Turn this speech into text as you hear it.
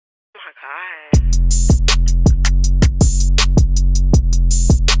Hi.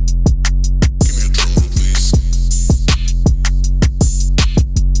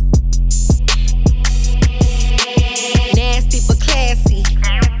 Nasty but classy.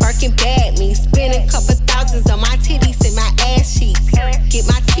 Birkin bad me. Spend a couple thousands on my titties and my ass cheeks. Get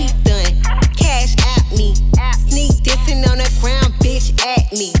my teeth done. Cash at me. Sneak dissing on the ground, bitch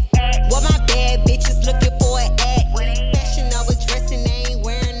at me. What my bad bitches looking for at me. Fashion over dressing, they ain't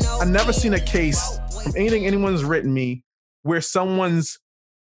wearing no. I've never seen a case from anything anyone's written me where someone's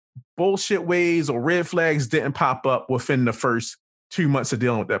bullshit ways or red flags didn't pop up within the first 2 months of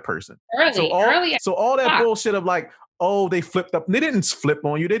dealing with that person. So all that bullshit of like, oh, they flipped up. They didn't flip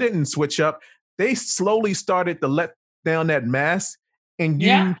on you. They didn't switch up. They slowly started to let down that mask, and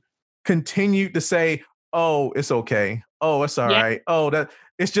you continued to say, oh, it's okay. Oh, it's all right. Oh, that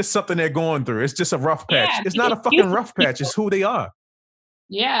it's just something they're going through. It's just a rough patch. It's not a fucking rough patch. It's who they are.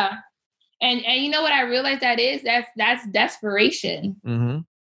 Yeah. And you know what I realized that is? That's desperation. Mm-hmm.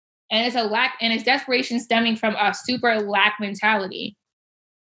 And it's a lack, and it's desperation stemming from a super lack mentality.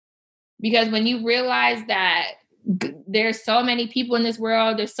 Because when you realize that there's so many people in this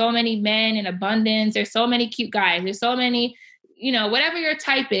world, there's so many men in abundance, there's so many cute guys, there's so many, whatever your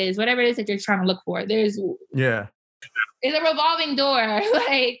type is, whatever it is that you're trying to look for, it's a revolving door.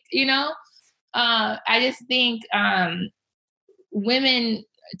 I just think women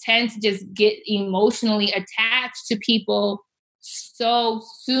tend to just get emotionally attached to people so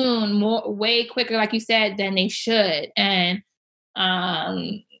soon, way quicker, like you said, than they should. And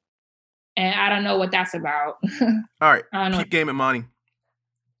I don't know what that's about. All right, keep gaming, Monty.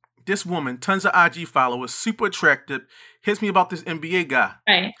 This woman, tons of IG followers, super attractive, hits me about this NBA guy.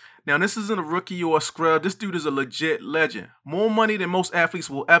 Right. Now, this isn't a rookie or a scrub. This dude is a legit legend. More money than most athletes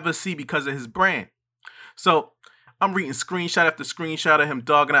will ever see because of his brand. So I'm reading screenshot after screenshot of him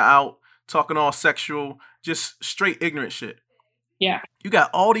dogging her out, talking all sexual, just straight ignorant shit. Yeah. You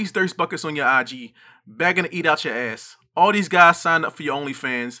got all these thirst buckets on your IG, begging to eat out your ass. All these guys signed up for your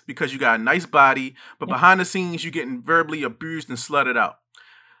OnlyFans because you got a nice body, but behind the scenes, you're getting verbally abused and slutted out.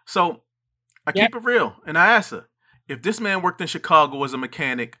 So I keep it real, and I ask her, if this man worked in Chicago as a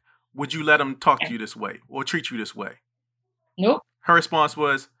mechanic, would you let him talk to you this way or treat you this way? Nope. Her response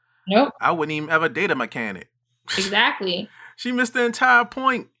was, nope. I wouldn't even ever date a mechanic. Exactly. She missed the entire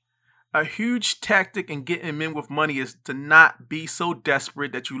point. A huge tactic in getting men with money is to not be so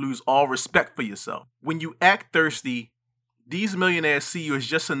desperate that you lose all respect for yourself. When you act thirsty, these millionaires see you as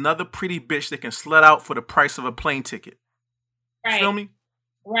just another pretty bitch that can slut out for the price of a plane ticket. Right. You feel me?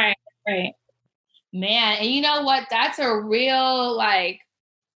 Right. Man, and you know what? That's a real,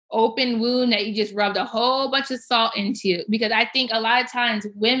 open wound that you just rubbed a whole bunch of salt into. Because I think a lot of times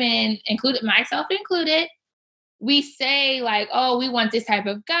women, included myself included, we say oh, we want this type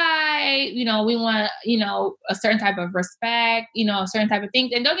of guy, we want, a certain type of respect, a certain type of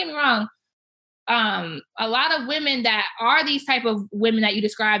things. And don't get me wrong, a lot of women that are these type of women that you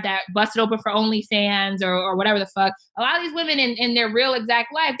described that busted open for OnlyFans or whatever the fuck, a lot of these women in their real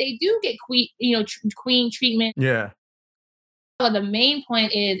exact life, they do get queen treatment. Yeah. The main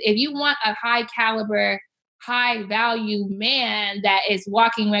point is, if you want a high caliber, high value man that is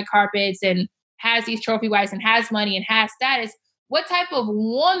walking red carpets and has these trophy wives and has money and has status, what type of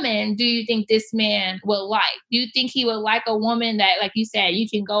woman do you think this man will like? Do you think he would like a woman that, like you said, you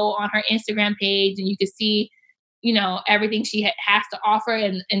can go on her Instagram page and you can see, everything she has to offer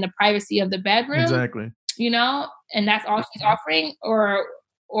in the privacy of the bedroom? Exactly. And that's all she's offering? Or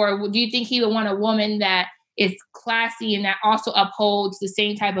do you think he would want a woman that is classy and that also upholds the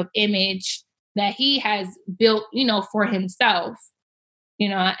same type of image that he has built, for himself?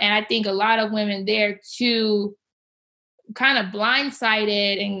 And I think a lot of women there too, kind of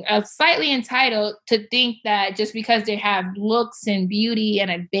blindsided and slightly entitled to think that just because they have looks and beauty and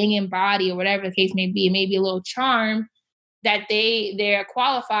a banging body or whatever the case may be, maybe a little charm, that they're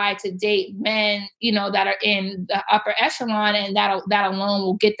qualified to date men, that are in the upper echelon, and that alone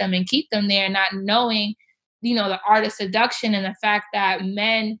will get them and keep them there, not knowing, the art of seduction and the fact that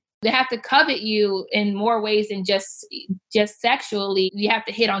men, they have to covet you in more ways than just sexually. You have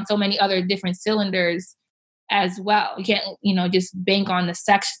to hit on so many other different cylinders as well. You can't, just bank on the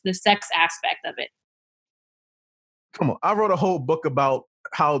sex aspect of it. Come on. I wrote a whole book about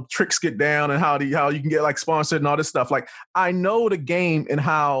how tricks get down and how you can get sponsored and all this stuff. I know the game and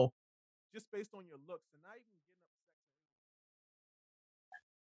how just based on your looks and not even getting